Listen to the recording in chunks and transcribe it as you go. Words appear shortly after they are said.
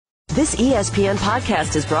This ESPN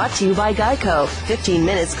podcast is brought to you by Geico. 15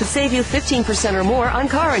 minutes could save you 15% or more on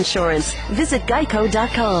car insurance. Visit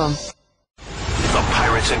geico.com. The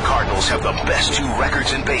Pirates and Cardinals have the best two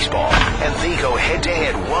records in baseball, and they go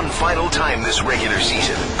head-to-head one final time this regular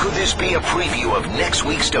season. Could this be a preview of next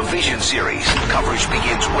week's division series? Coverage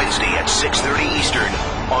begins Wednesday at 6:30 Eastern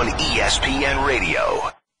on ESPN Radio.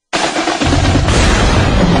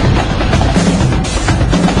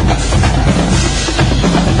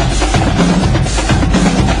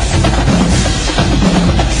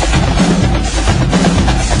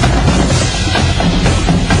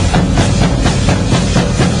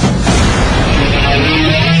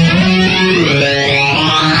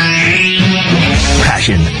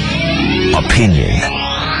 Opinion.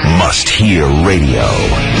 Must-hear radio.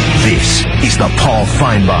 This is the Paul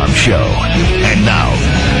Finebaum Show. And now,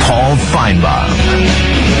 Paul Finebaum.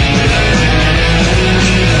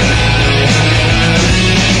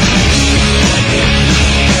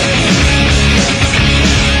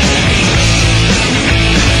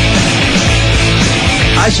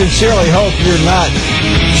 I sincerely hope you're not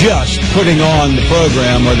just putting on the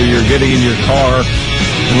program, whether you're getting in your car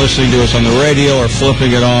and listening to us on the radio or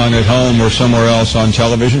flipping it on at home or somewhere else on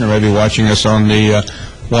television, or maybe watching us on the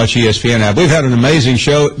Watch ESPN app. We've had an amazing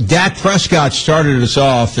show. Dak Prescott started us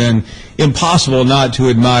off, and impossible not to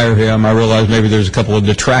admire him. I realize maybe there's a couple of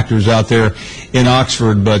detractors out there in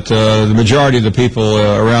Oxford, but the majority of the people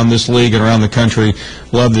around this league and around the country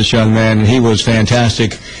love this young man, and he was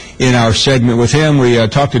fantastic in our segment with him. We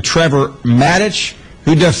talked to Trevor Maddich,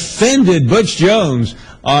 who defended Butch Jones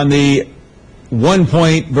on the 1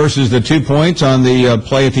 point versus the 2 points on the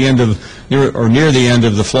play at the end of, near the end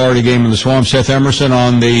of the Florida game in the Swamp. Seth Emerson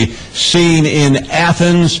on the scene in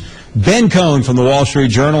Athens. Ben Cohn from the Wall Street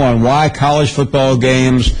Journal on why college football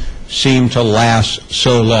games seem to last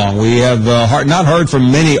so long. We have not heard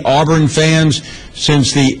from many Auburn fans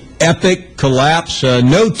since the epic collapse.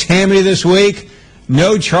 No Tammy this week.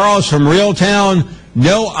 No Charles from Reeltown.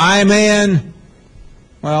 No I-Man.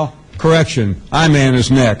 Well, correction. I-Man is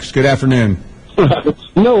next. Good afternoon.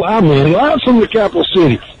 No, I'm live from the capital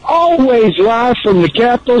city. Always live from the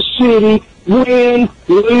capital city, win,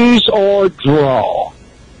 lose, or draw.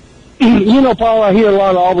 You know, Paul, I hear a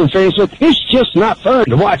lot of Auburn fans say, it's just not fun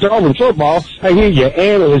to watch Auburn football. I hear your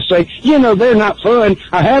analysts say, they're not fun.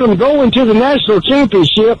 I had them going to the national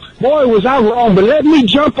championship. Boy, was I wrong, but let me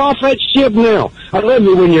jump off that ship now. I love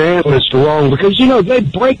it when your analysts are wrong because, they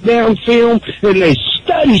break down film and they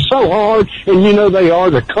study so hard, and they are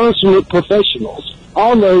the consummate professionals,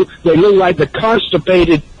 although they look like the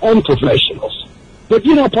constipated unprofessionals. But,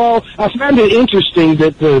 Paul, I find it interesting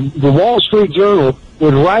that the Wall Street Journal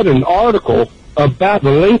would write an article about the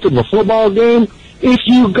length of a football game. If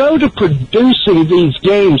you go to producing these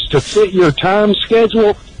games to fit your time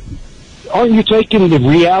schedule, aren't you taking the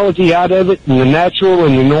reality out of it and the natural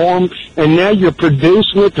and the norm, and now you're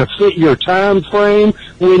producing it to fit your time frame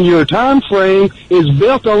when your time frame is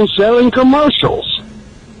built on selling commercials?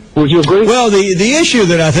 Would you agree? Well, the issue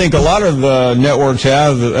that I think a lot of networks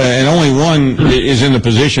have, and only one is in the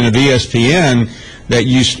position of ESPN, that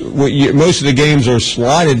most of the games are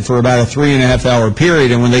slotted for about a 3.5 hour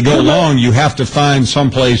period, and when they go long, you have to find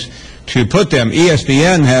someplace to put them.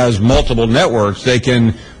 ESPN has multiple networks. They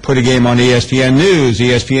can put a game on ESPN News,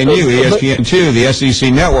 ESPNU, ESPN2, the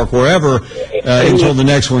SEC Network, wherever, until the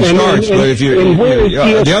next one starts. But if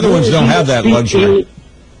the other ones don't have that luxury.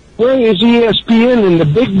 Where is ESPN and the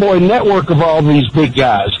big boy network of all these big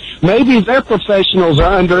guys? Maybe their professionals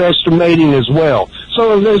are underestimating as well.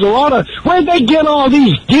 So there's a lot of, where'd they get all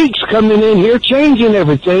these geeks coming in here, changing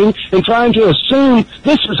everything, and trying to assume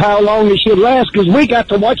this is how long it should last, because we got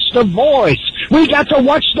to watch The Voice. We got to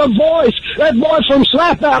watch The Voice. That boy from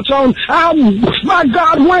Slapout's on. My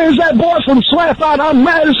God, where's that boy from Slapout? I'm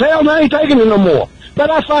mad as hell, and I ain't taking it no more.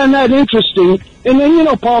 But I find that interesting. And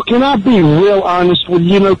then, Paul, can I be real honest with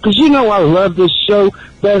you? Because I love this show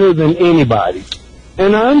better than anybody.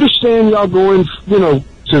 And I understand y'all going,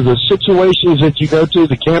 to the situations that you go to,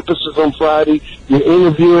 the campuses on Friday, you're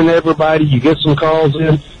interviewing everybody, you get some calls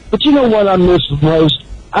in. But you know what I miss most?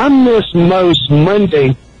 I miss most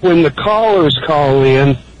Monday when the callers call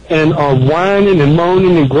in and are whining and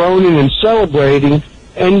moaning and groaning and celebrating,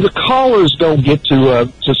 and the callers don't get to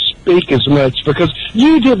speak as much, because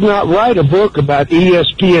you did not write a book about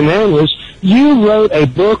ESPN analysts. You wrote a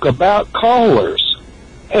book about callers,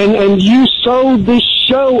 and you sold this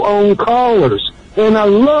show on callers. And I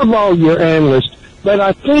love all your analysts, but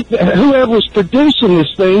I think that whoever's producing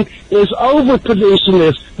this thing is overproducing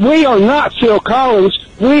this. We are not Phil Collins.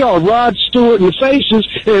 We are Rod Stewart and the Faces,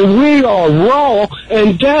 and we are raw,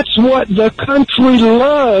 and that's what the country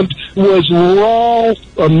loved, was raw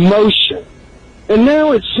emotion. And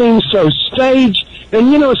now it seems so staged.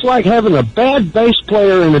 And, it's like having a bad bass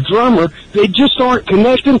player and a drummer. They just aren't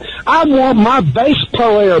connecting. I want my bass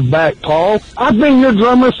player back, Paul. I've been your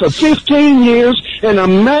drummer for 15 years, and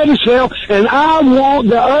I'm mad as hell, and I want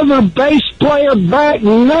the other bass player back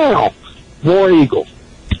now. War Eagle.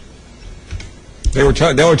 They were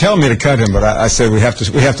telling me to cut him, but I said we have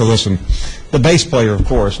to listen. The bass player, of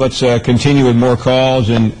course. Let's continue with more calls.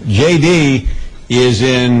 And JD is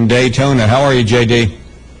in Daytona. How are you, JD?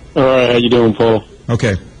 All right. How you doing, Paul?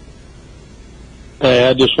 Okay. Hey,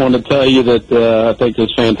 I just wanted to tell you that I think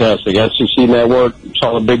it's fantastic. SEC Network,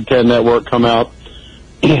 saw the Big Ten Network come out.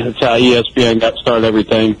 That's how ESPN got started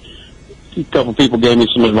everything. A couple people gave me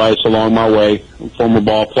some advice along my way. A former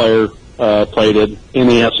ball player, played it in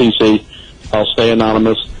the SEC. I'll stay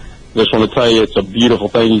anonymous. Just want to tell you it's a beautiful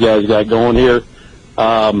thing you guys got going here.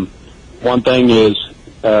 One thing is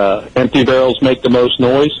empty barrels make the most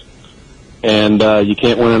noise. And you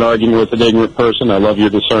can't win an argument with an ignorant person. I love your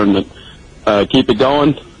discernment. Keep it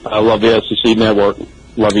going. I love the SEC Network.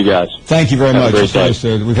 Love you guys. Thank you very much.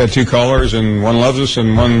 We've had two callers, and one loves us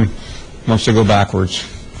and one wants to go backwards.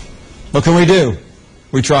 What can we do?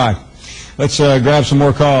 We try. Let's grab some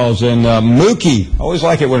more calls. And Mookie, I always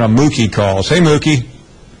like it when a Mookie calls. Hey, Mookie.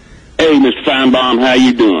 Hey, Mr. Finebaum, how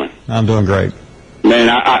you doing? I'm doing great. Man,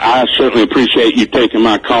 I certainly appreciate you taking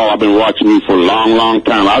my call. I've been watching you for a long, long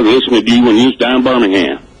time. I was listening to you when you was down in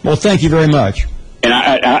Birmingham. Well, thank you very much. And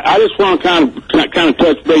I just want to kind of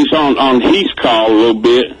touch base on Heath's call a little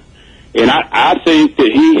bit. And I think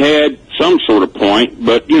that he had some sort of point.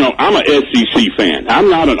 But, I'm an SEC fan. I'm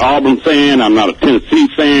not an Auburn fan. I'm not a Tennessee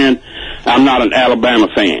fan. I'm not an Alabama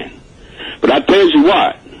fan. But I tell you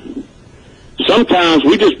what, sometimes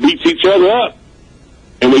we just beat each other up.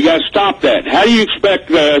 And we got to stop that. How do you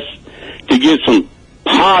expect us to get some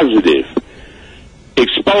positive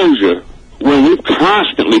exposure when we're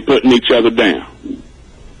constantly putting each other down?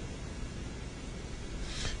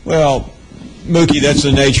 Well, Mookie, that's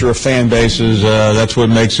the nature of fan bases. That's what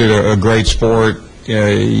makes it a great sport.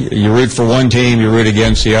 You root for one team, you root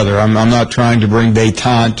against the other. I'm not trying to bring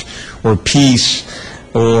détente or peace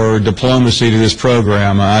or diplomacy to this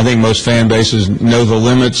program. I think most fan bases know the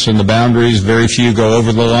limits and the boundaries. Very few go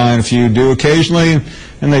over the line. A few do occasionally,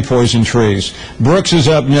 and they poison trees. Brooks is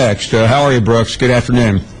up next. How are you, Brooks? Good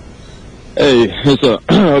afternoon. Hey, I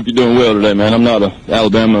hope you're doing well today, man. I'm not an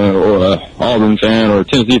Alabama or an Auburn fan or a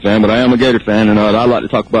Tennessee fan, but I am a Gator fan, and I'd like to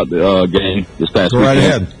talk about the game this past weekend. Go right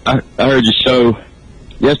ahead. I heard your show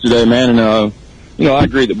yesterday, man, and I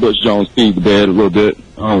agree that Butch Jones peed the bed a little bit.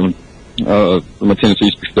 From a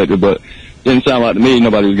Tennessee's perspective, but it didn't sound like to me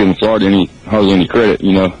nobody was giving Florida hardly any credit,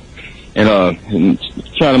 and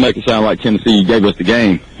trying to make it sound like Tennessee gave us the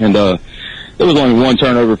game. And there was only one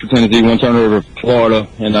turnover for Tennessee, one turnover for Florida,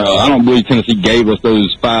 and I don't believe Tennessee gave us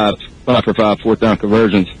those 5-for-5 fourth-down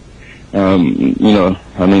conversions. We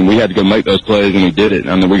had to go make those plays, and we did it.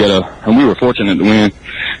 And we were fortunate to win.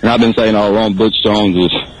 And I've been saying all along, Butch Jones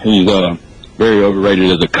he's very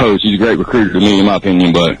overrated as a coach. He's a great recruiter to me, in my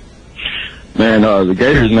opinion, but. Man, the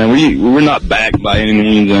Gators, man, we're not back by any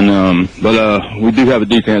means, but we do have a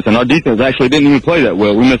defense, and our defense actually didn't even play that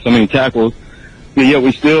well. We missed so many tackles, but yet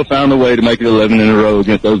we still found a way to make it 11 in a row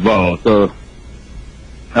against those balls. So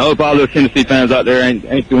I hope all those Tennessee fans out there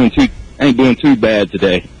ain't doing too bad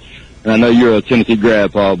today. And I know you're a Tennessee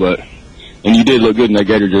grad, Paul, and you did look good in that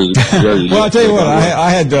Gator jersey. Well, I'll tell you what, I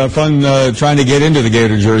had fun trying to get into the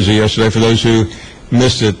Gator jersey yesterday. For those who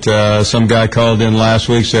missed it, some guy called in last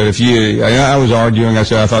week, said I was arguing, I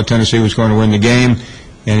said I thought Tennessee was going to win the game,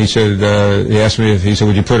 and he said, he asked me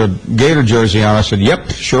would you put a Gator jersey on? I said, yep,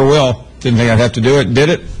 sure will. Didn't think I'd have to do it. Did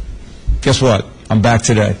it? Guess what? I'm back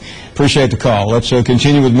today. Appreciate the call. Let's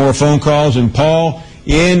continue with more phone calls, and Paul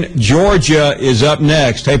in Georgia is up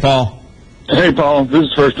next. Hey, Paul. Hey, Paul. This is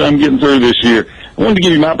the first time getting through this year. I wanted to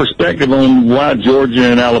give you my perspective on why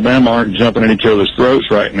Georgia and Alabama aren't jumping at each other's throats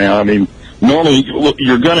right now. I mean, normally,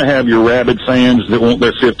 you're going to have your rabid fans that want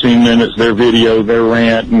their 15 minutes, their video, their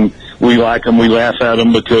rant, and we like them, we laugh at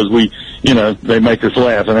them because they make us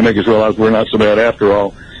laugh, and they make us realize we're not so bad after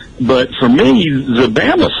all. But for me, the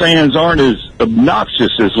Bama fans aren't as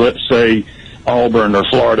obnoxious as, let's say, Auburn or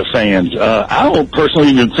Florida fans. I don't personally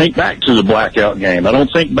even think back to the blackout game. I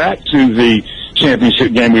don't think back to the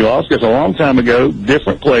championship game we lost. It's a long time ago,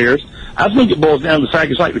 different players. I think it boils down to the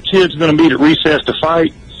fact it's like the kids going to meet at recess to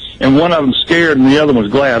fight, and one of them's scared and the other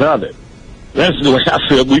one's glad of it. That's the way I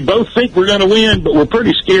feel. We both think we're going to win, but we're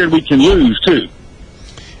pretty scared we can lose, too.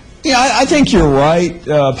 Yeah, I think you're right,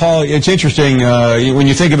 Paul. It's interesting when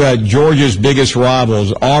you think about Georgia's biggest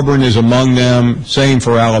rivals. Auburn is among them, same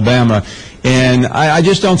for Alabama. And I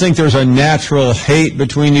just don't think there's a natural hate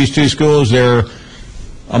between these two schools. They're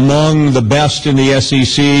among the best in the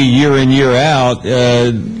SEC year in, year out.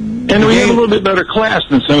 And we have a little bit better class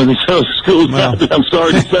than some of these other schools. Well, I'm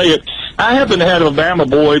sorry to say it. I happen to have a Bama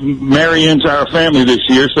boy marry into our family this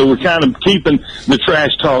year, so we're kind of keeping the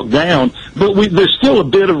trash talk down. But there's still a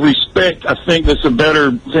bit of respect, I think that's a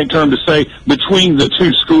better term to say, between the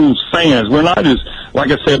two schools' fans. We're not as,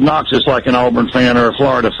 like I said, obnoxious like an Auburn fan or a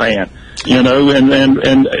Florida fan, you know.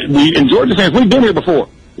 And Georgia fans, we've been here before.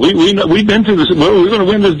 We've been through this. Well, we're going to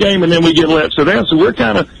win this game, and then we get let so down. So we're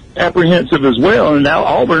kind of apprehensive as well. And now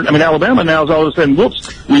Alabama now is all of a sudden, whoops,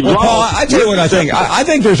 we've lost. Paul, I tell you what I think. I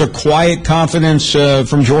think there's a quiet confidence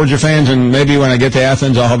from Georgia fans, and maybe when I get to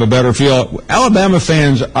Athens, I'll have a better feel. Alabama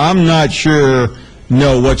fans, I'm not sure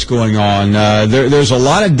know what's going on. There's a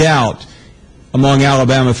lot of doubt among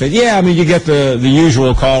Alabama fans. Yeah, I mean, you get the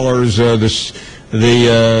usual callers,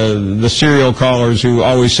 the serial callers who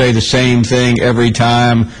always say the same thing every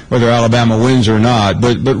time, whether Alabama wins or not.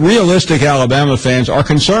 But realistic Alabama fans are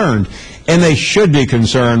concerned, and they should be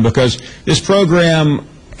concerned, because this program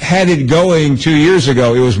had it going 2 years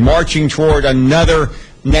ago. It was marching toward another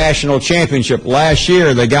national championship. Last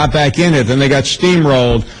year, they got back in it, then they got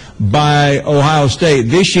steamrolled by Ohio State.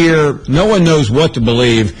 This year, no one knows what to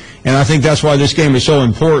believe, and I think that's why this game is so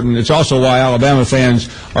important. It's also why Alabama fans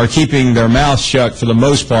are keeping their mouths shut for the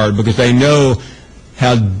most part, because they know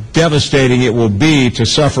how devastating it will be to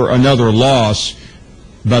suffer another loss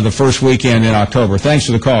by the first weekend in October. Thanks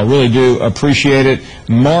for the call. Really do appreciate it.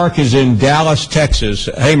 Mark is in Dallas, Texas.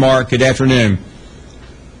 Hey, Mark, good afternoon.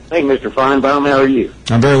 Hey, Mr. Finebaum, how are you?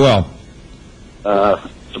 I'm very well.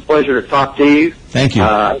 It's a pleasure to talk to you. Thank you.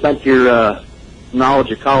 I think your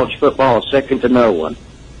knowledge of college football is second to no one.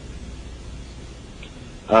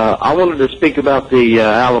 I wanted to speak about the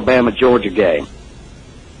Alabama-Georgia game.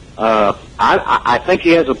 I think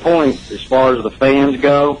he has a point as far as the fans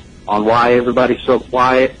go on why everybody's so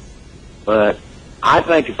quiet. But I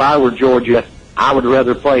think if I were Georgia, I would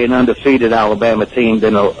rather play an undefeated Alabama team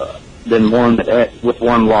than one with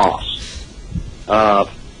one loss.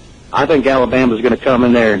 I think Alabama's going to come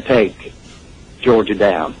in there and take Georgia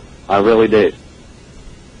down. I really do.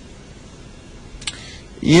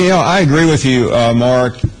 You know, I agree with you,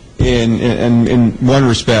 Mark, in one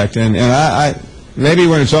respect, and I maybe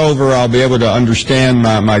when it's over I'll be able to understand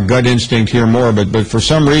my gut instinct here more. But for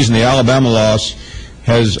some reason, the Alabama loss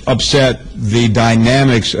has upset the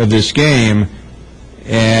dynamics of this game,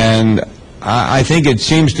 and I think it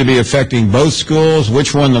seems to be affecting both schools.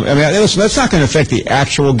 Which one? I mean, listen, that's not going to affect the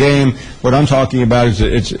actual game. What I'm talking about is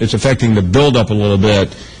it's affecting the build-up a little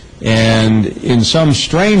bit. And in some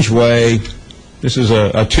strange way, this is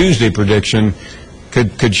a Tuesday prediction,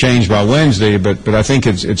 could change by Wednesday, but I think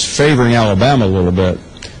it's favoring Alabama a little bit.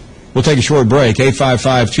 We'll take a short break.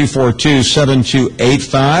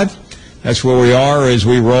 855-242-7285. That's where we are as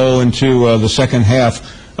we roll into the second half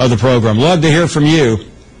of the program. Love to hear from you.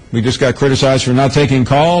 We just got criticized for not taking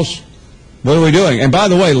calls. What are we doing? And by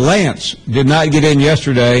the way, Lance did not get in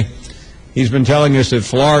yesterday. He's been telling us that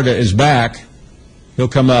Florida is back. He'll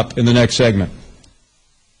come up in the next segment.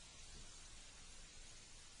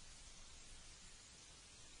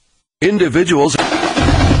 Individuals.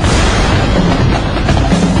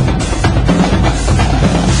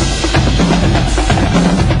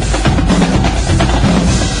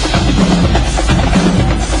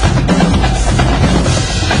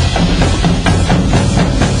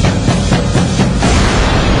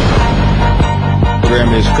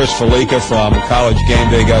 Is Chris Fallica from College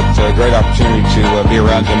GameDay. Got a great opportunity to be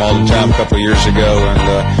around him all the time a couple of years ago, and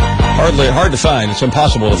hard to find. It's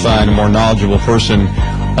impossible to find a more knowledgeable person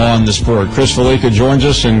on the sport. Chris Fallica joins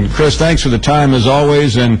us, and Chris, thanks for the time as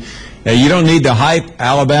always. And you don't need to hype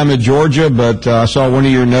Alabama, Georgia, but I saw one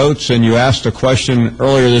of your notes, and you asked a question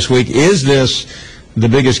earlier this week. Is this the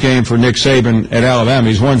biggest game for Nick Saban at Alabama?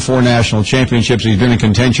 He's won 4 national championships. He's been in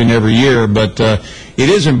contention every year, but it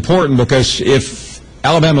is important because if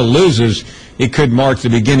Alabama loses, it could mark the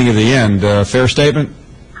beginning of the end. Fair statement?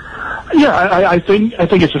 Yeah, I think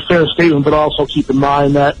it's a fair statement, but also keep in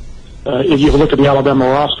mind that if you look at the Alabama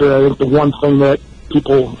roster, I think the one thing that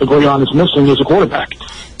people agree on is missing is a quarterback.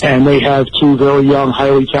 And they have 2 very young,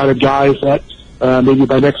 highly touted guys that maybe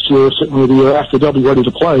by next year, certainly the year after, they'll be ready to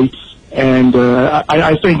play. And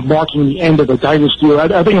I think marking the end of the dynasty,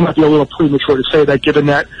 I think it might be a little premature to say that, given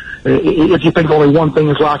that if you think only one thing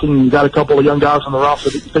is lacking and you've got a couple of young guys on the roster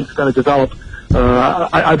that you think is going to develop,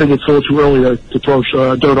 I think it's a little too early to throw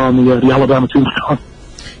dirt on the Alabama team.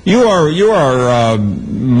 You are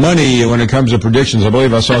money when it comes to predictions. I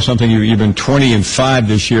believe I saw something you've been 20-5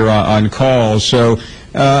 this year on calls. So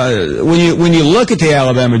when you look at the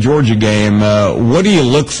Alabama-Georgia game, what do you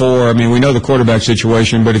look for? I mean, we know the quarterback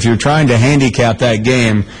situation, but if you're trying to handicap that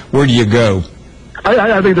game, where do you go?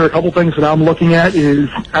 I think there are a couple things that I'm looking at is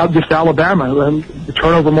just Alabama. The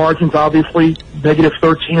turnover margins, obviously,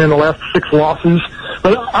 -13 in the last 6 losses.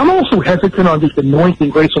 But I'm also hesitant on just anointing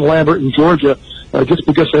Grayson Lambert in Georgia just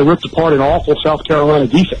because they ripped apart an awful South Carolina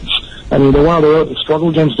defense. I mean, they went on the road to struggle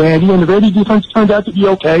against Vandy, and the Vandy defense turned out to be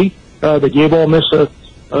okay. They gave Ole Miss a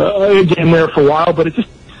game there for a while, but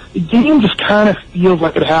the game just kind of feels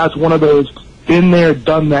like it has one of those been there,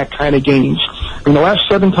 done that kind of games. I mean, the last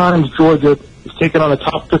 7 times Georgia has taken on a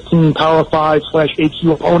top 15 Power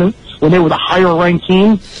 5/AQ opponent when they were the higher-ranked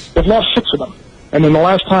team, they've lost 6 of them. And then the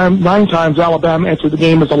last 9 times Alabama entered the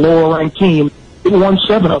game as a lower-ranked team, it won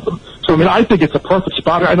 7 of them. So, I mean, I think it's a perfect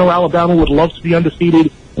spot. I know Alabama would love to be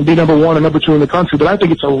undefeated and be number 1 and number 2 in the country, but I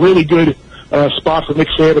think it's a really good spot for Nick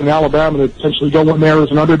Saban and Alabama to potentially go in there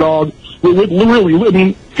as an underdog. Really, I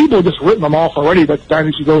mean, people are just written them off already. That the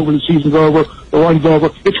dynasty's over, the season's over, the run's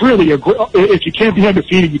over. It's really if you can't be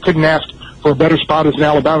undefeated, you couldn't ask for a better spot as an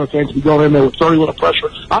Alabama fan to be going in there with very little pressure.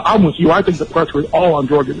 I'm with you. I think the pressure is all on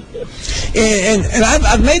Georgia. And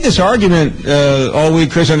I've made this argument all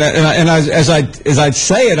week, Chris, and as I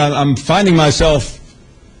say it, I'm finding myself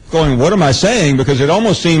going, what am I saying? Because it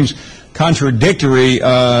almost seems contradictory.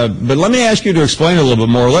 But let me ask you to explain a little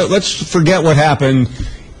bit more. Let's forget what happened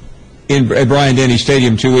at Bryant-Denny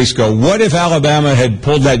Stadium 2 weeks ago. What if Alabama had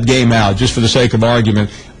pulled that game out, just for the sake of argument?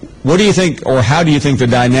 What do you think, or how do you think the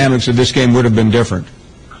dynamics of this game would have been different?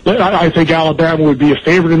 I think Alabama would be a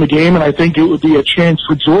favorite in the game, and I think it would be a chance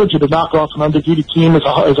for Georgia to knock off an undefeated team as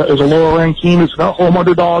a lower-ranked team, as a home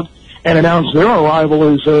underdog, and announce their arrival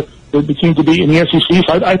as the team to beat in the SEC.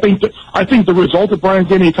 So I think the result of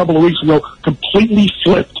Bryant-Denny a couple of weeks ago completely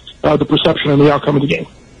flipped the perception and the outcome of the game.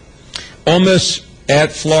 Ole Miss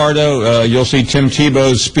at Florida. You'll see Tim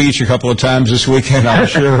Tebow's speech a couple of times this weekend, I'm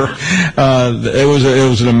sure. It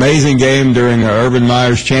was an amazing game during Urban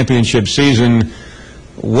Meyer's championship season.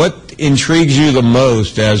 What intrigues you the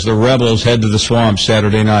most as the Rebels head to the Swamp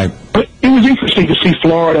Saturday night? It was interesting to see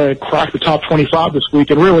Florida crack the top 25 this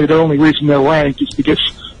week, and really the only reason they're ranked is because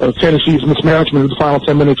of Tennessee's mismanagement of the final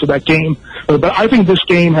 10 minutes of that game. But I think this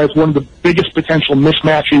game has one of the biggest potential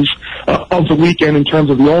mismatches of the weekend in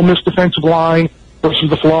terms of the Ole Miss defensive line versus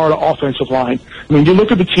the Florida offensive line. I mean, you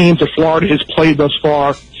look at the teams that Florida has played thus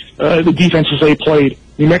far, the defenses they played.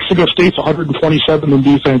 New Mexico State's 127 in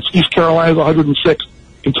defense. East Carolina's 106.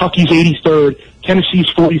 Kentucky's 83rd. Tennessee's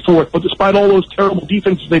 44th. But despite all those terrible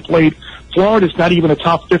defenses they played, Florida's not even a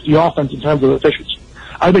top 50 offense in terms of efficiency.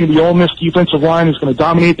 I think the Ole Miss defensive line is going to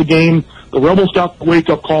dominate the game. The Rebels got the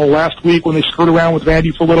wake-up call last week when they screwed around with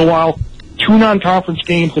Vandy for a little while. 2 non-conference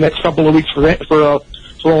games the next couple of weeks for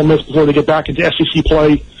Ole Miss before they get back into SEC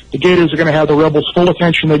play. The Gators are going to have the Rebels' full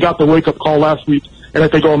attention. They got the wake-up call last week, and I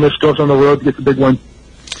think Ole Miss goes on the road to get the big win.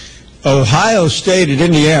 Ohio State at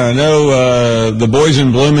Indiana. I know the boys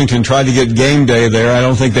in Bloomington tried to get game day there. I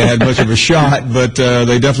don't think they had much of a shot, but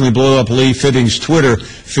they definitely blew up Lee Fitting's Twitter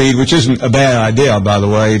feed, which isn't a bad idea, by the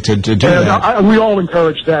way, to do that. We all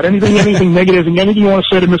encourage that. Anything negative, and anything you want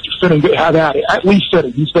to say to Mr. Fitting, have at it. At least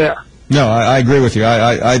Fitting, he's there. No, I agree with you.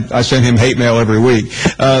 I send him hate mail every week.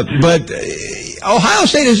 But Ohio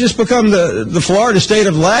State has just become the Florida State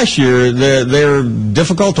of last year. They're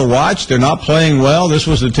difficult to watch. They're not playing well. This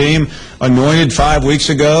was the team anointed 5 weeks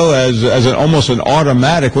ago as almost an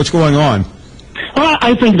automatic. What's going on? Well,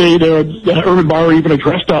 I think Urban Meyer even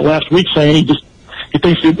addressed that last week, saying he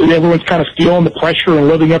thinks that everyone's kind of feeling the pressure and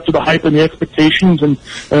living up to the hype and the expectations, and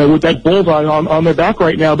with that bullseye on their back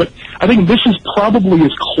right now. But I think this is probably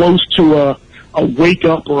as close to a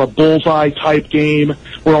wake-up or a bullseye-type game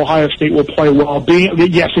where Ohio State will play well.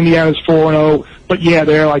 Yes, Indiana's 4-0, but yeah,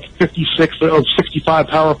 they're like 56 of 65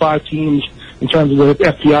 Power 5 teams in terms of the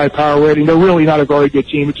FPI power rating. They're really not a very good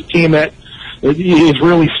team. It's a team that has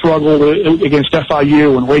really struggled against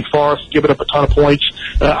FIU and Wake Forest, giving up a ton of points.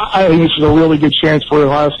 I think this is a really good chance for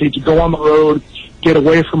Ohio State to go on the road, get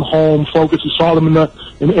away from home, focus. We saw them in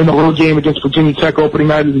the road game against Virginia Tech opening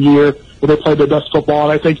night of the year, where they played their best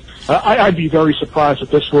football. And I think I'd be very surprised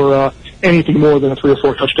if this were anything more than a 3 or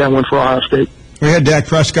 4 touchdown win for Ohio State. We had Dak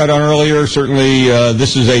Prescott on earlier. Certainly,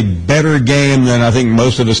 this is a better game than I think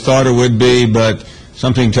most of us thought it would be, but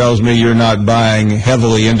something tells me you're not buying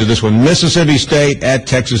heavily into this one. Mississippi State at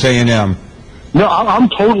Texas A&M. No, I'm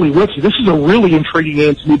totally with you. This is a really intriguing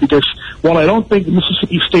game to me because while I don't think the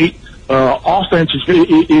Mississippi State offense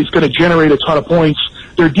is going to generate a ton of points,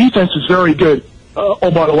 their defense is very good. By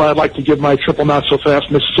the way, I'd like to give my triple not so fast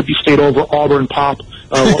Mississippi State over Auburn pop.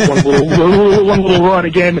 One little run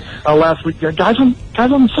again last week. Guys on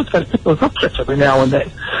the six got to pick those upsets every now and then.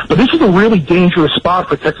 But this is a really dangerous spot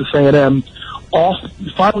for Texas A&M. Off the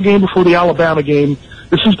final game before the Alabama game.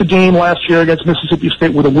 This is the game last year against Mississippi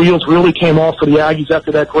State where the wheels really came off for the Aggies after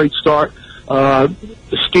that great start.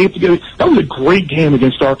 Escaped together. That was a great game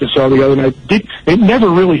against Arkansas the other night. It never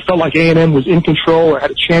really felt like A&M was in control or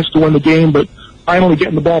had a chance to win the game, but finally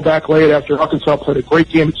getting the ball back late after Arkansas played a great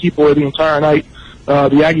game to keep away the entire night. The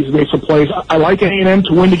Aggies made some plays. I like A&M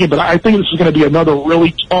to win the game, but I think this is going to be another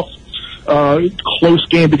really tough, close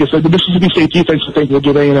game because the Mississippi State defense, I think, will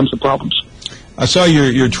give A&M some problems. I saw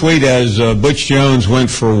your tweet as Butch Jones went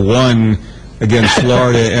for one against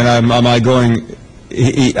Florida, and I'm going.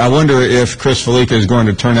 I wonder if Chris Fallica is going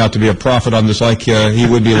to turn out to be a prophet on this, like he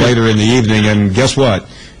would be later in the evening. And guess what?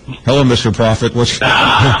 Hello, Mr. Prophet. What's? It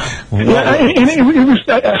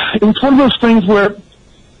was one of those things where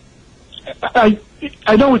I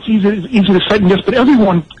know it's easy to second guess, but a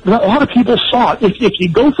lot of people saw it. If you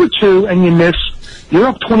go for two and you miss, you're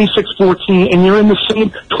up 26-14, and you're in the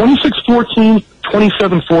same 26-14,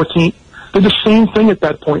 27-14. They're the same thing at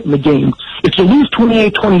that point in the game. If you lose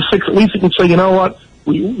 28-26, at least you can say, you know what,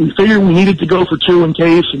 we figured we needed to go for two in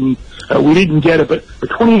case, and we didn't get it. But the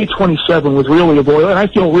 28-27 was really a boil, and I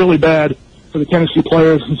feel really bad for the Tennessee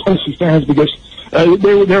players and Tennessee fans because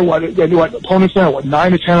they're what opponents now,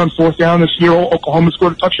 9 to 10 on fourth down this year. Oklahoma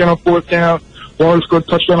scored a touchdown on fourth down. Florida scored a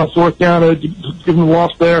touchdown on fourth down, given the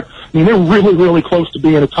loss there. I mean, they're really, really close to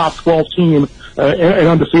being a top 12 team and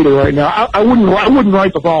undefeated right now. I wouldn't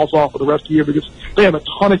write the Vols off for the rest of the year because they have a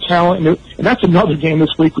ton of talent, and that's another game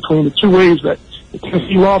this week between the two ways that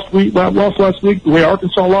Tennessee lost last week, the way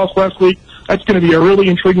Arkansas lost last week. That's going to be a really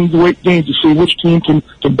intriguing game to see which team can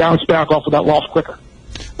bounce back off of that loss quicker.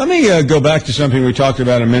 Let me go back to something we talked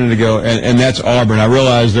about a minute ago, and that's Auburn. I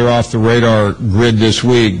realize they're off the radar grid this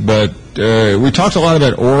week, but we talked a lot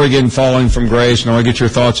about Oregon falling from grace, and I want to get your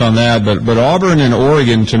thoughts on that. But Auburn and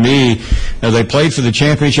Oregon, to me, they played for the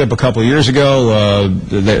championship a couple of years ago,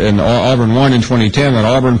 and Auburn won in 2010, and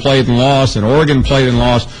Auburn played and lost, and Oregon played and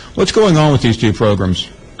lost. What's going on with these two programs?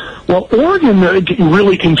 Well, Oregon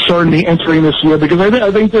really concerned me entering this year because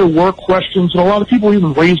I think there were questions, and a lot of people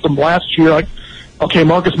even raised them last year, like, okay,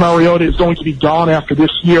 Marcus Mariota is going to be gone after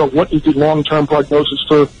this year. What is the long-term prognosis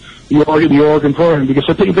for the Oregon program? Because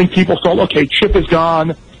I think people thought, okay, Chip is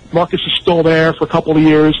gone. Marcus is still there for a couple of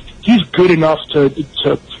years. He's good enough to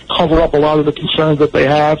cover up a lot of the concerns that they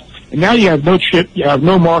have. And now you have no Chip, you have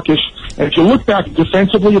no Marcus. And if you look back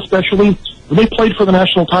defensively especially, when they played for the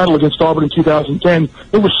national title against Auburn in 2010,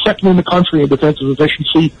 they were second in the country in defensive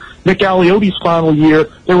efficiency. Nick Aliotti's final year,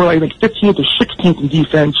 they were, I think, 15th or 16th in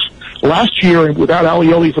defense. Last year, without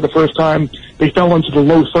Aliotti for the first time, they fell into the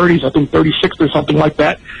low 30s, I think 36th or something like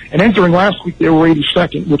that. And entering last week, they were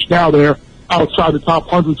 82nd, which now they're outside the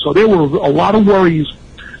top 100. So there were a lot of worries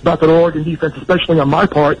about that Oregon defense, especially on my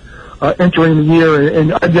part, entering the year.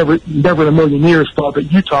 And I never in a million years thought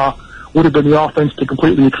that Utah would have been the offense to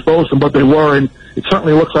completely expose them, but they were. And it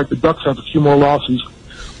certainly looks like the Ducks have a few more losses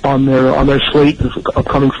on their slate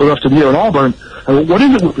upcoming for the rest of the year. In Auburn, what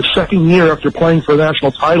is it with the second year after playing for a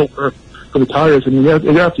national title for the Tigers? I mean,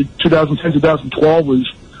 after 2010, 2012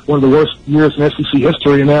 was one of the worst years in SEC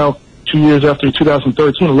history, and now 2 years after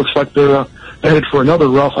 2013, it looks like they're headed for another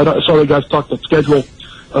rough. I saw the guys talk about schedule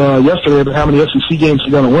yesterday about how many SEC games they're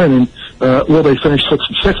going to win, and will they finish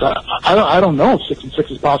 6-6? I don't know if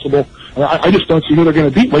 6-6 is possible. I just don't see who they're going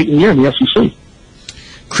to beat late in the year in the SEC.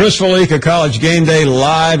 Chris Fallica, College GameDay,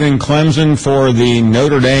 live in Clemson for the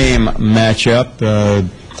Notre Dame matchup.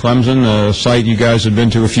 Clemson, a site you guys have been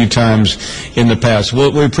to a few times in the past.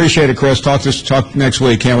 We appreciate it, Chris. Talk next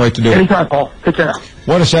week. Can't wait to do it. Anytime, Paul. Take care.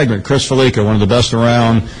 What a segment. Chris Fallica, one of the best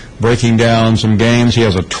around, breaking down some games. He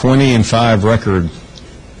has a 20-5 record.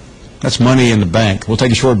 That's money in the bank. We'll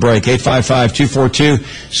take a short break.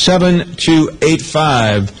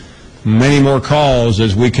 855-242-7285. Many more calls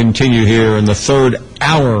as we continue here in the third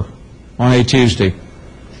hour on a Tuesday.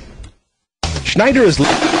 Schneider is...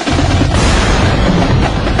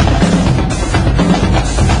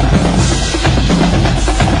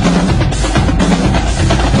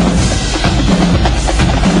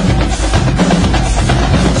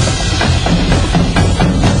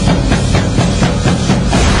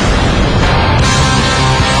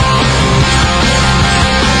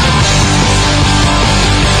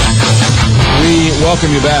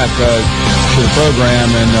 welcome you back to the program,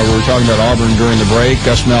 and we were talking about Auburn during the break.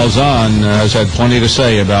 Gus Malzahn has had plenty to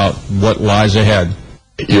say about what lies ahead.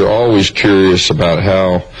 You're always curious about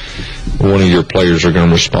how one of your players are going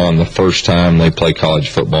to respond the first time they play college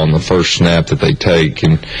football and the first snap that they take,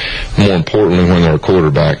 and more importantly, when they're a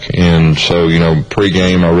quarterback. And so,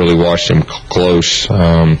 pregame, I really watched him close.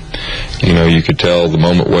 You could tell the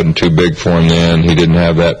moment wasn't too big for him then. He didn't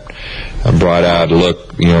have that bright-eyed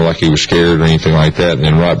look, like he was scared or anything like that. And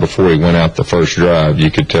then right before he went out the first drive,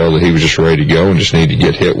 you could tell that he was just ready to go and just needed to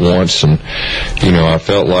get hit once. And, I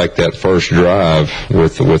felt like that first drive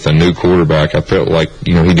with a new quarterback, I felt like,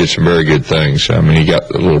 he did some very good things. I mean, he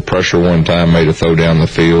got a little pressure one time, made a throw down the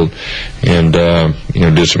field, and,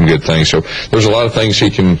 did some good things. So there's a lot of things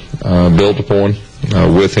he can build upon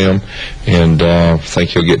with him, and I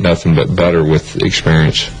think he'll get nothing but better with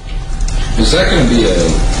experience. Is that going to be a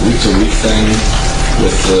week-to-week thing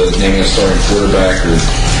with naming a starting quarterback?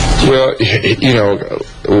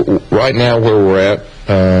 Well, right now where we're at,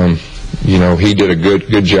 he did a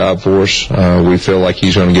good job for us. We feel like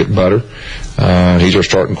he's going to get better. He's our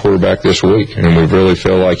starting quarterback this week, and we really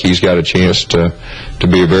feel like he's got a chance to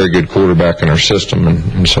be a very good quarterback in our system.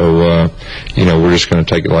 And so, we're just going to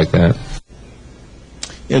take it like that.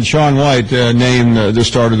 And Sean White named the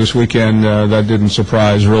starter this weekend. That didn't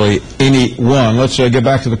surprise really anyone. Let's get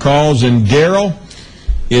back to the calls. And Daryl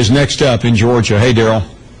is next up in Georgia. Hey, Daryl.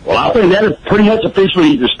 Well, I think that is pretty much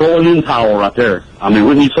officially just throwing in the towel right there. I mean,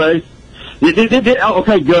 wouldn't you say?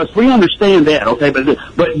 Okay, Gus, we understand that. Okay, but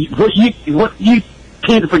what you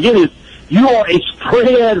tend to forget is you are a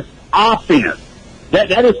spread offense.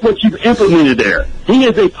 That is what you've implemented there. He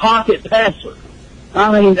is a pocket passer.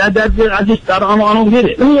 I mean, I don't get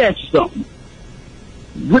it. Let me ask you something.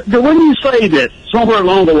 When you say that somewhere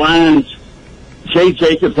along the lines, Jay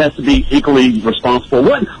Jacobs has to be equally responsible,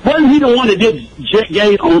 wasn't he the one that did Jet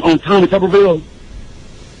Gate on Tommy Tuberville?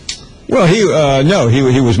 Well,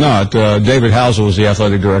 he was not. David Housel was the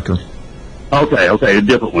athletic director. Okay, a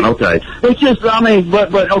different one. Okay, it's just,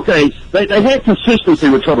 but okay, they had consistency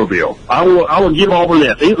with Tuberville. I will give over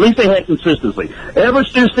that. At least they had consistency. Ever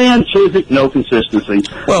since then, Chiswick, no consistency.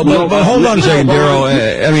 Well, but hold on a second,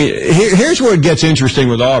 Daryl. Here's where it gets interesting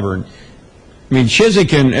with Auburn. I mean,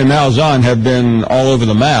 Chiswick and Malzahn have been all over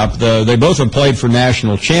the map. They both have played for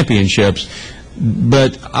national championships.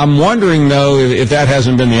 But I'm wondering, though, if that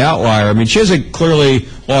hasn't been the outlier. I mean, Chiswick clearly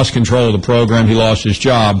lost control of the program. He lost his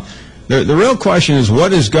job. The real question is,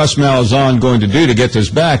 what is Gus Malzahn going to do to get this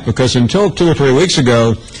back? Because until 2 or 3 weeks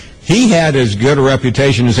ago, he had as good a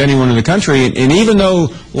reputation as anyone in the country. And even though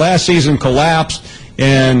last season collapsed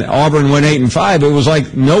and Auburn went 8-5, it was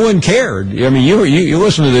like no one cared. I mean, you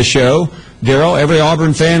listen to this show, Daryl. Every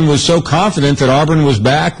Auburn fan was so confident that Auburn was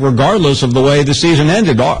back regardless of the way the season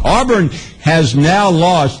ended. Auburn has now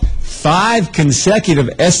lost 5 consecutive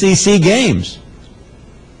SEC games.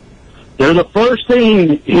 They're the first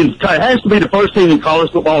team, it has to be the first team in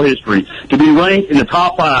college football history to be ranked in the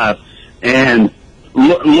top 5 and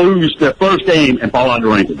lose their first game and fall out of the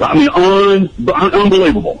rankings. I mean,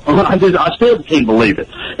 unbelievable. I still can't believe it.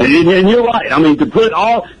 And you're right. I mean, to put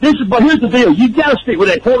all this is, but here's the deal: you got to stick with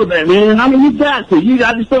that quarterback, man. I mean, you got to.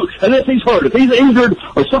 I just don't. Unless he's hurt, if he's injured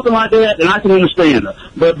or something like that, then I can understand.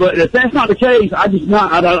 But if that's not the case, I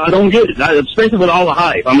don't get it. Especially with all the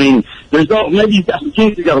hype. I mean, maybe you've got some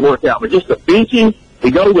kinks you got to work out, but just to bench him. To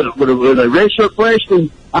go with a redshirt freshman,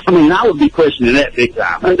 I mean, I would be questioning that big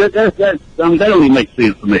time. That don't even make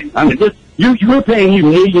sense to me. I mean, you're paying you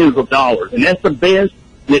millions of dollars, and that's the best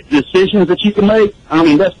decisions that you can make. I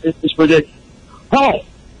mean, it's ridiculous. Paul,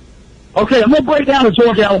 okay, I'm going to break down the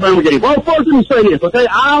Georgia-Alabama game. Well, first let me say this, okay?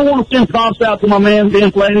 I want to send props out to my man,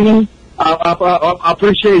 Ben Flanagan. I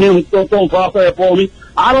appreciate him throwing props out for me.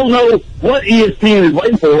 I don't know what ESPN is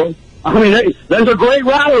waiting for. I mean, there's a great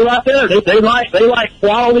writer right there. They like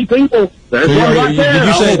quality people. There's one right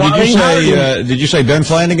there. Did you say Ben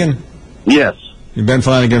Flanagan? Yes. Ben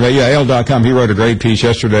Flanagan, AL.com. He wrote a great piece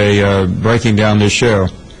yesterday breaking down this show.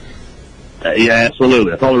 Yeah,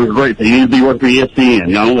 absolutely. I thought it was a great thing. He needs to be working for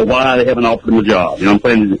ESPN. I don't know why they haven't offered him a job. You know what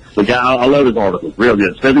I'm saying? The guy, I love his articles. Real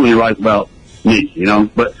good, especially when he writes about me,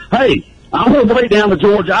 But, hey, I'm going to break down to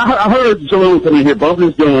Georgia. I heard Jerome come in here bumping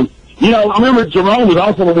his gun. I remember Jerome was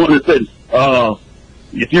also the one that said,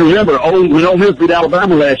 if you remember, when Ole Miss beat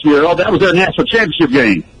Alabama last year, that was their national championship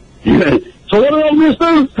game. So what did Ole Miss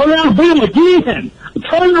do? Turn around and beat them again.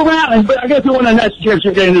 Turn around, and I guess they won that national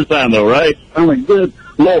championship game this time, though, right? I mean, good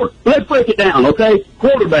Lord. But let's break it down, okay?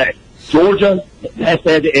 Quarterback, Georgia has to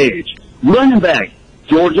have the edge. Running back,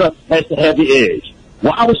 Georgia has to have the edge.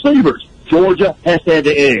 Wide receivers, Georgia has to have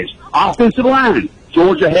the edge. Offensive line,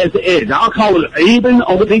 Georgia has the edge. I'll call it even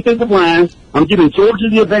on the defensive line. I'm giving Georgia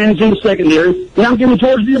the advantage in the secondary, and I'm giving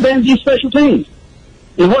Georgia the advantage in special teams.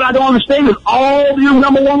 And what I don't understand is all your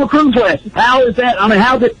number one recruiting classes. How is that? I mean,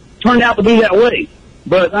 how did it turn out to be that way?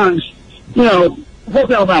 But, you know,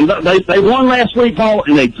 what's Alabama? They won last week, Paul,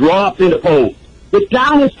 and they dropped in the poll. The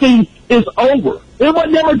dynasty is over. It was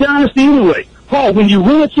never a dynasty anyway. Paul, when you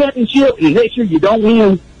win a championship and next year you don't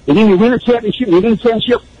win, and then you win a championship and you win a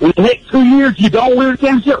championship, and the next 2 years you don't win a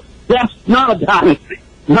championship, that's not a dynasty.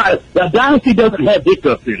 A dynasty doesn't have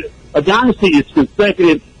hiccups in it. A dynasty is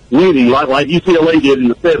consecutive winning, like UCLA did in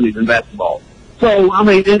the 70s in basketball. So, I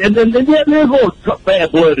mean, and there's a little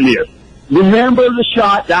bad blood in here. Remember the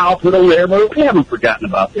shot Dow put on there? We haven't forgotten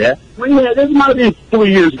about that. This might have been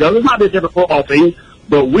 3 years ago. This might be a different football team,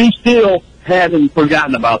 but we still haven't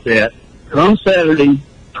forgotten about that. Come Saturday,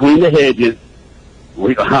 between the hedges,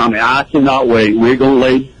 I cannot wait. We're going to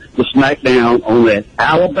lay the smack down on that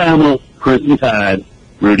Alabama Crimson Tide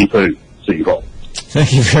Rudy Poo. See you all.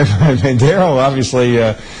 Thank you very much. And Darryl, obviously,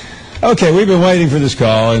 okay, we've been waiting for this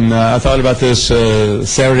call, and I thought about this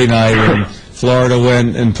Saturday night when Florida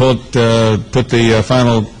went and put the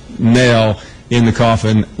final nail in the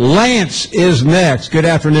coffin. Lance is next. Good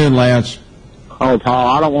afternoon, Lance. Oh,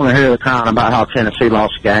 Paul, I don't want to hear the crying about how Tennessee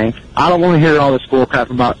lost the game. I don't want to hear all this bull crap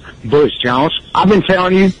about Butch Jones. I've been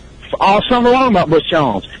telling you all summer long about Butch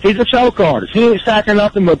Jones. He's a choke artist. He ain't stacking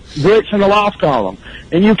nothing but bricks in the loss column.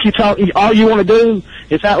 And you keep talking, all you want to do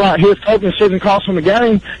is act like his coaching didn't cost him the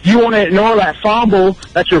game. You want to ignore that fumble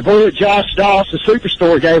that your boy Josh Doss, the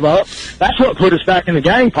superstore, gave up. That's what put us back in the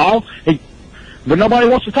game, Paul. But nobody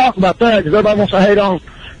wants to talk about that because everybody wants to hate on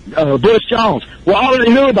Butch Jones. Well, I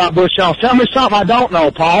already knew about Butch Jones. Tell me something I don't know,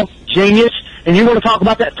 Paul. Genius. And you want to talk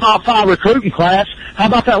about that top 5 recruiting class? How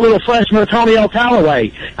about that little freshman, Antonio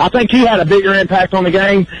Callaway? I think he had a bigger impact on the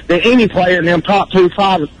game than any player in them top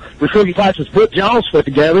 5 recruiting classes Butch Jones put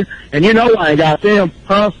together. And you know I ain't got them,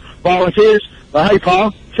 volunteers. But, hey,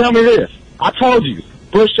 Paul, tell me this. I told you,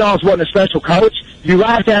 Butch Jones wasn't a special coach. You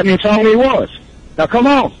laughed at me and told me he was. Now, come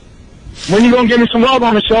on. When you going to give me some love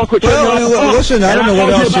on the show? Listen, I don't know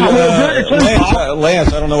what else to do.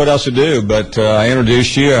 Lance, I don't know what else to do, but I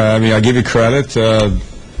introduced you. I mean, I give you credit.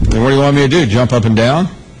 What do you want me to do, jump up and down?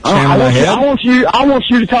 I want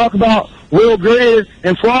you to talk about Will Greer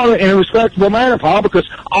and Florida in a respectable manner, Paul, because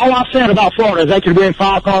all I said about Florida is they could win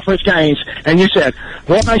 5 conference games, and you said,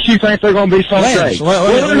 what makes you think they're going to be so great?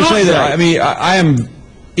 Let me say that. I mean, I am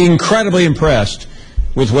incredibly impressed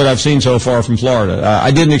with what I've seen so far from Florida.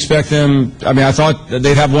 I didn't expect them. I mean, I thought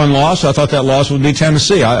they'd have one loss. I thought that loss would be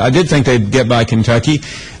Tennessee. I did think they'd get by Kentucky.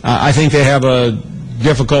 I think they have a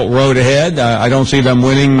difficult road ahead. I don't see them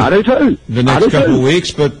winning the next couple of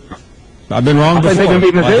weeks, but I've been wrong before. I think they can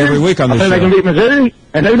beat Missouri. Like every week on this show. I think they can beat Missouri,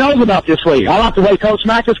 and who knows about this week? I like the way Coach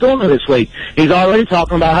Mack is going to this week. He's already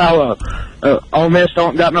talking about how Ole Miss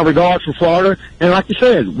don't got no regard for Florida, and like you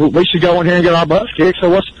said, we should go in here and get our butts kicked, so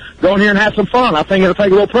let's go in here and have some fun. I think it'll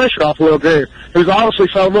take a little pressure off Will Greer, who's obviously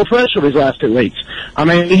felt a little pressure these last 2 weeks. I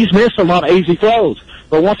mean, he's missed a lot of easy throws.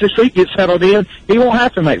 But once his feet get settled in, he won't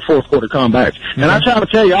have to make fourth-quarter comebacks. And I try to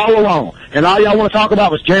tell you all along, and all y'all want to talk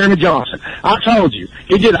about was Jeremy Johnson. I told you,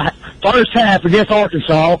 he did a first half against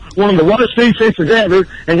Arkansas, one of the worst defenses ever,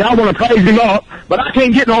 and y'all want to praise him up, but I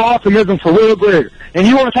can't get no optimism for Will Greer. And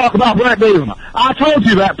you want to talk about Brett Bielema. I told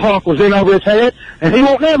you that punk was in over his head, and he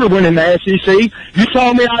won't never win in the SEC. You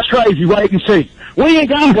told me I was crazy. Wait and see. We ain't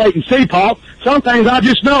got to wait and see, Paul. Some things I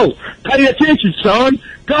just know. Pay attention, son.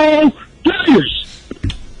 Go Gators!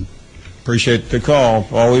 Appreciate the call.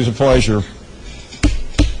 Always a pleasure.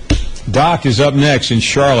 Doc is up next in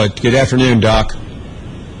Charlotte. Good afternoon, Doc.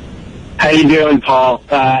 How you doing, Paul?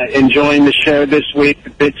 Enjoying the show this week,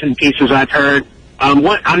 the bits and pieces I've heard. I'm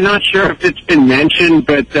not sure if it's been mentioned,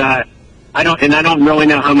 but I don't really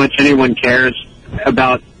know how much anyone cares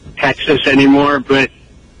about Texas anymore, but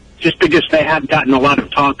just because they have gotten a lot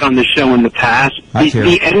of talk on the show in the past.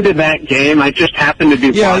 The end of that game, I just happened to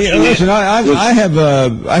be watching it. Listen,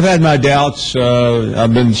 I've had my doubts.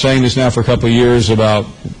 I've been saying this now for a couple of years about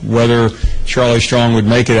whether Charlie Strong would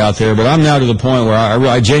make it out there, but I'm now to the point where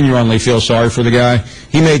I genuinely feel sorry for the guy.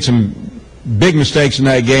 He made some big mistakes in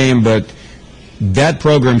that game, but that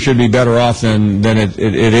program should be better off than it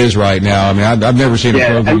is right now. I mean, I've never seen a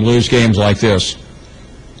program lose games like this.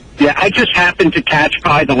 Yeah, I just happened to catch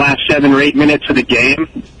probably the last 7 or 8 minutes of the game,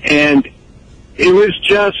 and it was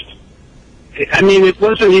just, I mean, it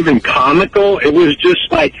wasn't even comical. It was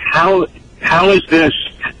just like, how is this?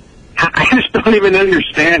 I just don't even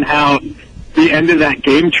understand how the end of that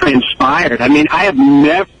game transpired. I mean, I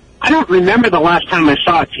don't remember the last time I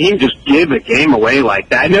saw a team just give a game away like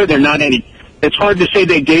that. I know they're not any it's hard to say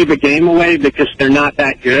they gave a game away because they're not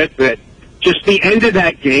that good, but just the end of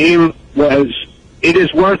that game it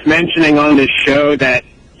is worth mentioning on this show that,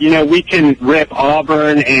 we can rip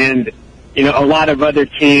Auburn and, a lot of other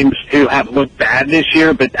teams who have looked bad this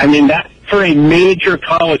year, but I mean, that for a major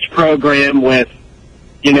college program with,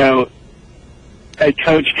 a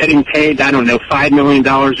coach getting paid, I don't know, $5 million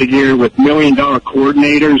a year with $1 million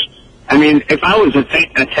coordinators. I mean, if I was a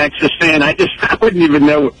Texas fan, I wouldn't even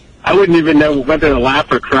know whether to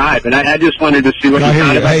laugh or cry. But I just wanted to see what you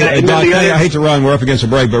thought about that. Doc, I hate to run. We're up against a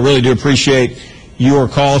break, but really do appreciate your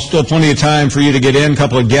call. Still plenty of time for you to get in. A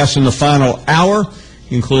couple of guests in the final hour,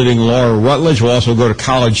 including Laura Rutledge. We'll also go to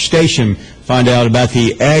College Station, find out about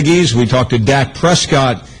the Aggies. We talked to Dak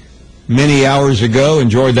Prescott many hours ago.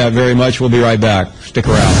 Enjoyed that very much. We'll be right back. Stick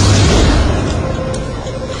around.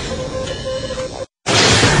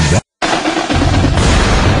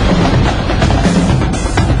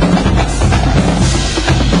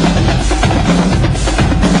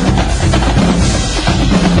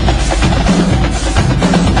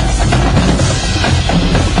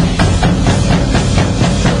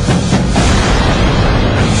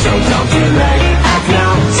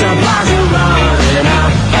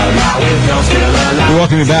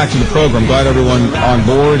 Welcome you back to the program. Glad everyone on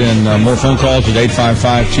board, and more phone calls at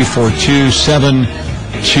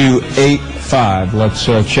 855-242-7285. Let's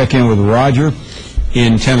check in with Roger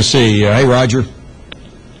in Tennessee. Hey, Roger.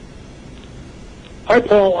 Hi,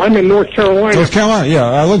 Paul. I'm in North Carolina. North Carolina, yeah.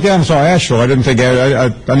 I looked down and saw Asheville. I didn't think I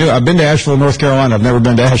knew. I've been to Asheville, North Carolina. I've never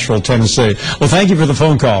been to Asheville, Tennessee. Well, thank you for the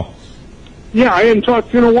phone call. Yeah, I hadn't talked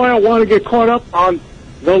to you in a while. I want to get caught up on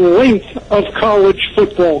the length of college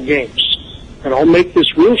football games. And I'll make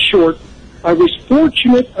this real short. I was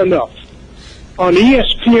fortunate enough on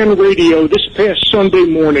ESPN Radio this past Sunday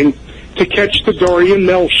morning to catch the Darian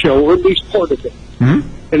Mel show, or at least part of it. Mm-hmm.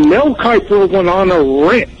 And Mel Kiper went on a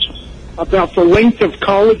rant about the length of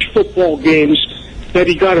college football games that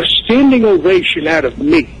he got a standing ovation out of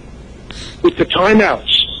me with the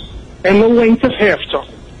timeouts and the length of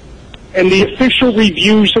halftime and the official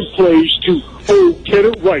reviews of plays to, get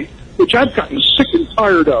it right, which I've gotten sick and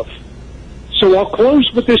tired of. So I'll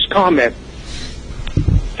close with this comment.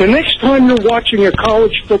 The next time you're watching a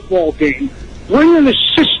college football game, bring an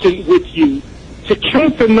assistant with you to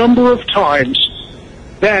count the number of times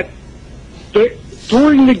that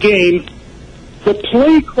during the game, the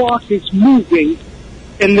play clock is moving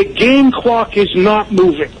and the game clock is not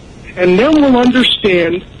moving. And then we'll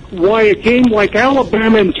understand why a game like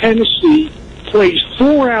Alabama and Tennessee plays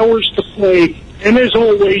 4 hours to play, and as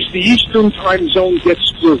always, the Eastern time zone gets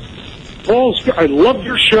screwed. Paul, I love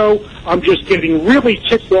your show. I'm just getting really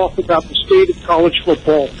ticked off about the state of college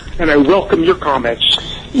football, and I welcome your comments.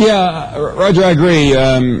 Yeah, Roger, I agree.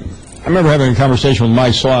 I remember having a conversation with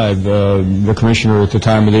Mike Slide, the commissioner at the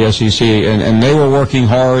time of the SEC, and they were working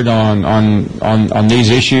hard on these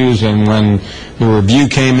issues, and when the review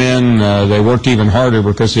came in, they worked even harder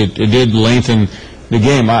because it did lengthen the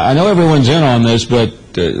game. I know everyone's in on this, but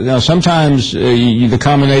sometimes the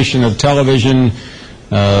combination of television,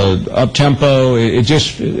 up-tempo,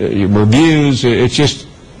 reviews,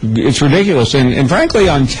 it's ridiculous. And frankly,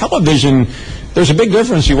 on television, there's a big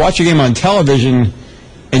difference. You watch a game on television,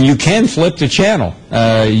 and you can flip the channel.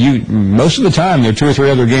 Most of the time, there are 2 or 3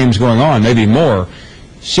 other games going on, maybe more.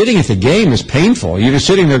 Sitting at the game is painful. You're just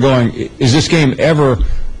sitting there going, is this game ever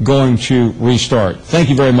going to restart? Thank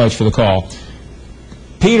you very much for the call.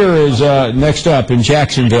 Peter is next up in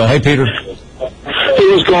Jacksonville. Hey, Peter. Hey,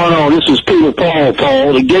 what's going on? This is Peter Paul,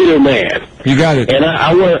 the Gator Man. You got it. And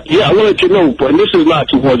I want to let you know, and this is not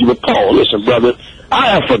towards you, but Paul, listen, brother,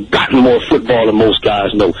 I have forgotten more football than most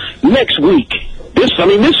guys know. Next week, this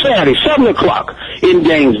Saturday, 7 o'clock in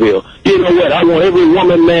Gainesville, you know what? I want every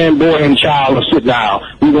woman, man, boy, and child to sit down.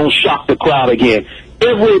 We're going to shock the crowd again.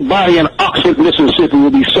 Everybody in Oxford, Mississippi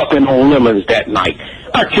will be sucking on lemons that night.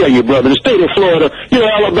 I tell you, brother, the state of Florida,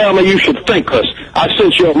 Alabama, you should thank us. I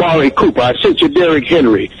sent you Amari Cooper. I sent you Derrick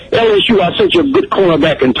Henry. LSU, I sent you a good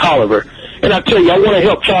cornerback in Tolliver. And I tell you, I want to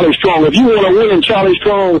help Charlie Strong. If you want to win in Charlie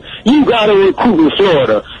Strong, you got to recruit in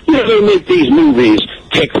Florida. They make these movies,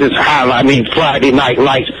 Texas Highlight, Friday Night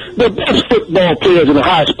Lights. The best football players in the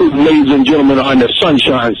high school, ladies and gentlemen, are in the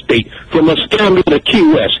Sunshine State, from Escambia to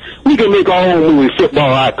Key West. We can make our own movie,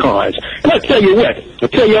 football icons. And I tell you what,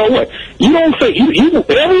 you don't think,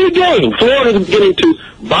 every game, Florida's beginning to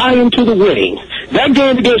buy into the winning. That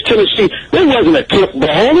game against Tennessee, there wasn't a tip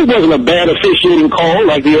ball. It wasn't a bad officiating call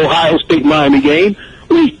like the Ohio State-Miami game.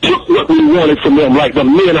 We took what we wanted from them like the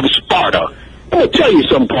men of Sparta. I'm going to tell you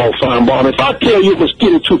something, Paul Finebaum. If I tell you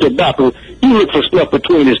mosquito chew tobacco, you look for stuff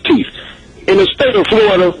between his teeth. In the state of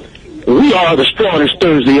Florida, we are the strongest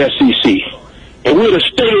Thursday SEC. And we're the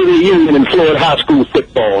state of the union in Florida high school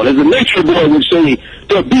football. As the nature boy would say,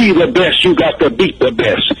 to be the best, you got to beat the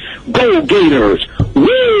best. Go Gators!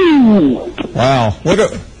 Woo! Wow, what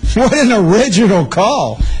an original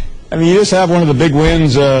call. I mean, you just have one of the big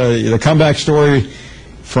wins, the comeback story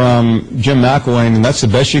from Jim McElwain, and that's the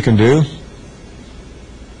best you can do?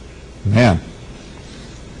 Man, I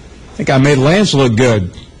think I made Lance look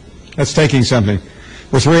good. That's taking something.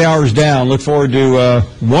 We're 3 hours down. Look forward to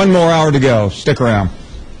 1 more hour to go. Stick around.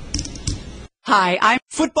 Hi,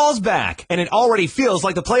 Football's back, and it already feels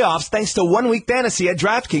like the playoffs thanks to 1 Week Fantasy at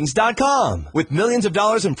DraftKings.com. With millions of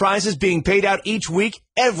dollars in prizes being paid out each week,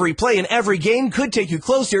 every play in every game could take you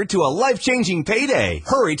closer to a life-changing payday.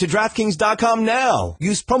 Hurry to DraftKings.com now.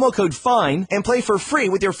 Use promo code FINE and play for free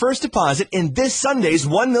with your first deposit in this Sunday's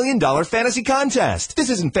 $1 million fantasy contest. This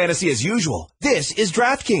isn't fantasy as usual. This is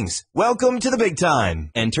DraftKings. Welcome to the big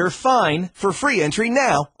time. Enter FINE for free entry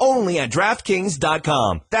now only at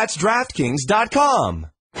DraftKings.com. That's DraftKings.com.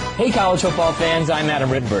 Hey college football fans, I'm Adam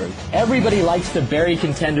Rittenberg. Everybody likes to bury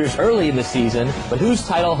contenders early in the season, but whose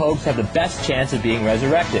title hopes have the best chance of being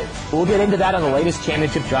resurrected? We'll get into that on the latest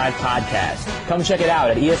Championship Drive podcast. Come check it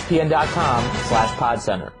out at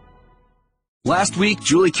ESPN.com/PodCenter. Last week,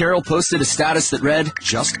 Julie Carroll posted a status that read,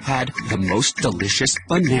 "Just had the most delicious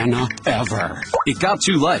banana ever." It got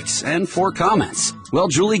 2 likes and 4 comments. Well,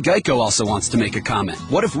 Julie Geico also wants to make a comment.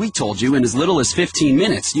 What if we told you in as little as 15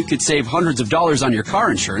 minutes you could save hundreds of dollars on your car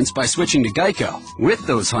insurance by switching to Geico? With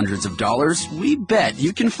those hundreds of dollars, we bet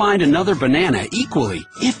you can find another banana equally,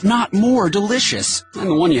 if not more delicious than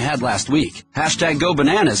the one you had last week. Hashtag go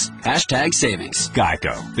bananas. Hashtag savings.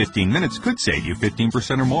 Geico. 15 minutes could save you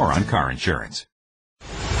 15% or more on car insurance.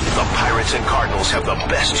 The Pirates and Cardinals have the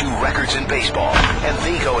best 2 records in baseball, and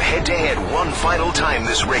they go head-to-head one final time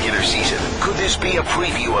this regular season. Could this be a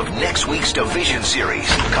preview of next week's division series?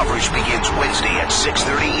 Coverage begins Wednesday at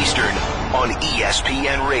 6:30 Eastern on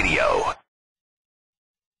ESPN Radio.